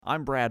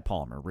I'm Brad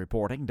Palmer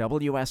reporting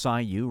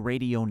WSIU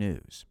Radio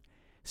News.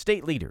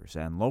 State leaders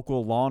and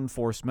local law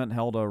enforcement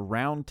held a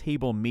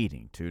roundtable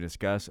meeting to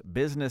discuss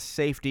business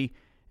safety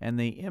and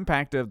the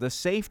impact of the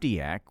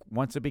Safety Act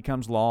once it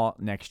becomes law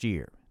next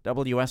year.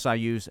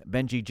 WSIU's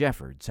Benji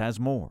Jeffords has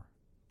more.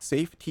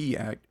 Safety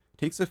Act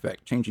takes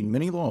effect, changing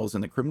many laws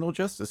in the criminal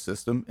justice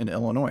system in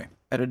Illinois.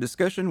 At a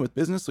discussion with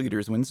business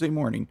leaders Wednesday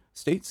morning,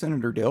 State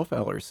Senator Dale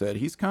Fowler said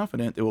he's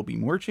confident there will be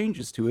more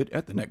changes to it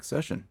at the next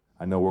session.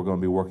 I know we're going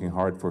to be working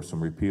hard for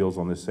some repeals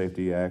on this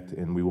Safety Act,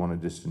 and we want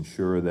to just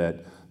ensure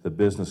that the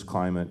business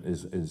climate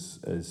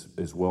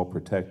is well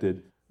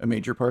protected. A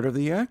major part of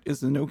the act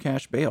is the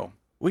no-cash bail.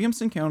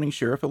 Williamson County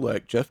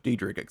Sheriff-elect Jeff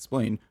Diedrich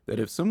explained that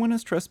if someone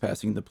is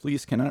trespassing, the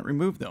police cannot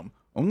remove them,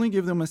 only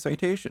give them a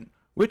citation,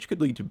 which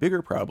could lead to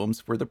bigger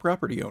problems for the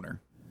property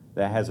owner.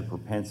 That has a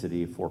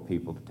propensity for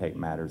people to take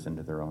matters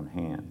into their own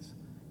hands.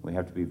 We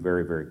have to be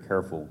very, very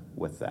careful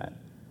with that,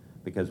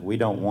 because we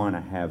don't want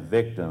to have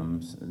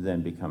victims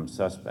then become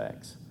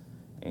suspects.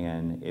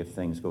 And if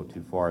things go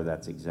too far,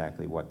 that's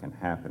exactly what can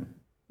happen.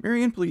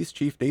 Marion Police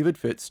Chief David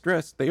Fitz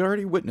stressed they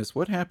already witnessed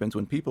what happens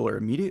when people are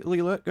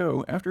immediately let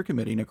go after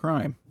committing a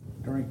crime.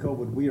 During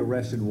COVID, we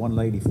arrested one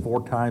lady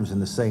 4 times in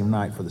the same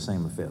night for the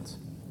same offense.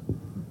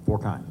 4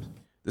 times.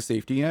 The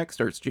Safety Act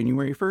starts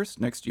January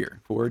 1st next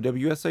year. For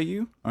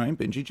WSIU, I'm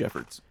Benji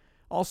Jeffords.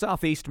 All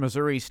Southeast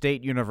Missouri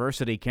State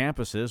University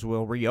campuses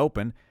will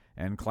reopen,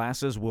 and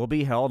classes will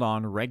be held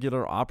on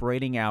regular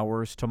operating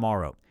hours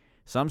tomorrow.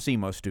 Some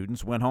SEMO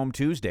students went home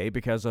Tuesday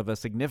because of a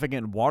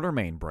significant water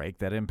main break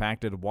that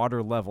impacted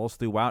water levels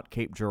throughout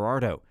Cape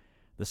Girardeau.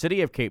 The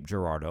city of Cape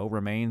Girardeau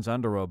remains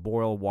under a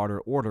boil water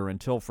order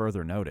until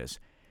further notice.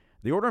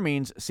 The order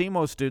means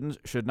SEMO students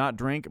should not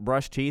drink,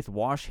 brush teeth,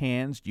 wash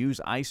hands,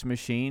 use ice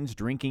machines,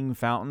 drinking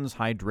fountains,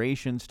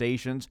 hydration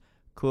stations,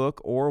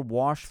 cook, or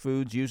wash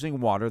foods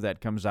using water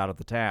that comes out of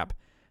the tap.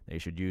 They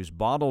should use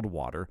bottled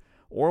water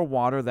or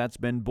water that's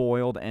been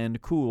boiled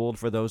and cooled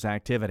for those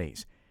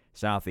activities.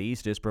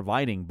 Southeast is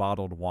providing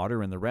bottled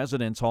water in the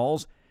residence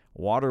halls.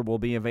 Water will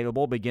be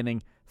available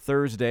beginning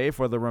Thursday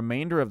for the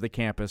remainder of the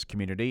campus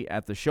community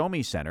at the Show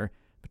Me Center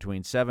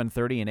between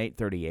 7:30 and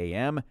 8:30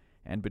 a.m.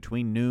 and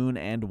between noon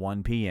and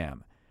 1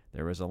 p.m.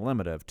 There is a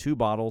limit of 2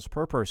 bottles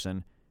per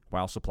person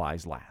while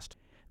supplies last.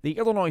 The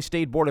Illinois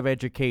State Board of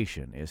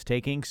Education is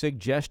taking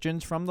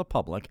suggestions from the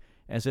public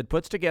as it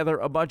puts together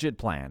a budget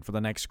plan for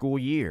the next school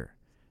year.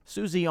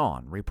 Susie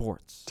On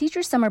reports.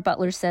 Teacher Summer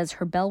Butler says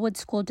her Bellwood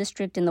School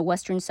District in the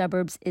western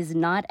suburbs is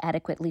not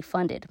adequately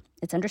funded.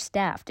 It's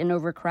understaffed and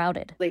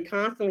overcrowded. They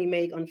constantly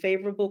make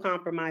unfavorable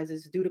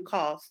compromises due to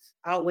costs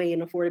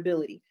outweighing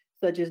affordability,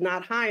 such as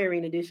not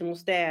hiring additional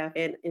staff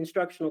and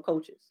instructional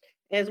coaches,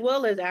 as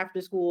well as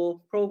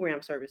after-school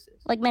program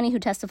services. Like many who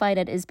testified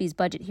at ISB's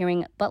budget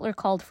hearing, Butler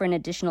called for an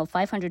additional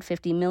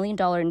 $550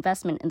 million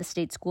investment in the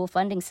state school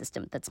funding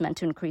system that's meant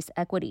to increase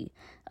equity.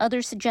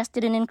 Others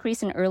suggested an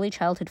increase in early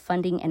childhood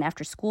funding and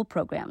after-school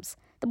programs.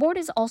 The board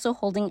is also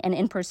holding an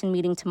in-person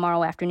meeting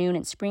tomorrow afternoon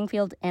in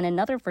Springfield and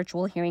another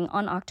virtual hearing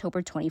on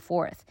October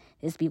 24th.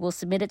 ISB will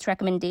submit its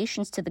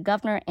recommendations to the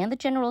governor and the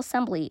General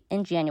Assembly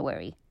in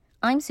January.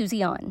 I'm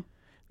Susie On.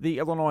 The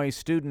Illinois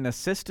Student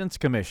Assistance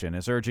Commission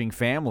is urging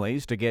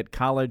families to get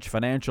college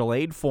financial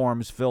aid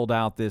forms filled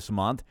out this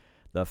month.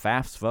 The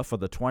FAFSA for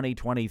the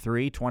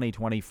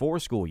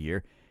 2023-2024 school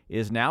year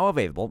is now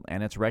available,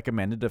 and it's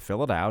recommended to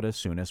fill it out as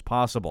soon as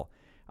possible.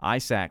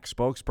 ISAC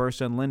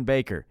spokesperson Lynn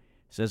Baker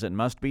says it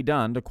must be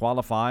done to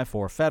qualify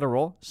for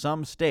federal,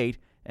 some state,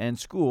 and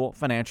school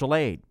financial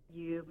aid.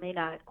 You may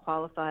not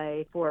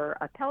qualify for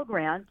a Pell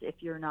Grant if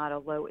you're not a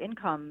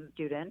low-income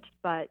student,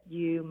 but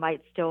you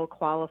might still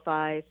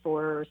qualify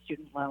for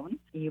student loans.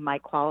 You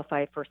might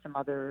qualify for some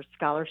other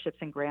scholarships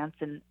and grants,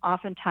 and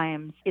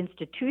oftentimes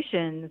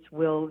institutions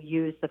will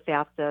use the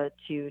FAFSA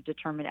to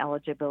determine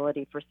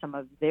eligibility for some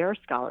of their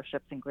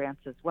scholarships and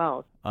grants as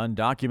well.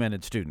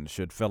 Undocumented students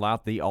should fill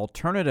out the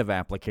alternative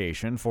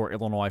application for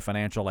Illinois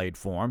financial aid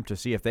form to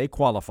see if they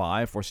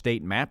qualify for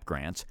state MAP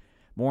grants.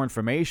 More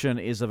information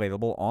is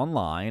available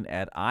online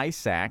at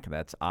ISAC,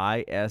 that's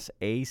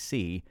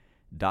ISAC.org.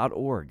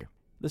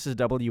 This is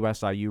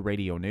WSIU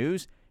Radio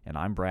News, and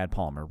I'm Brad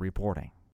Palmer reporting.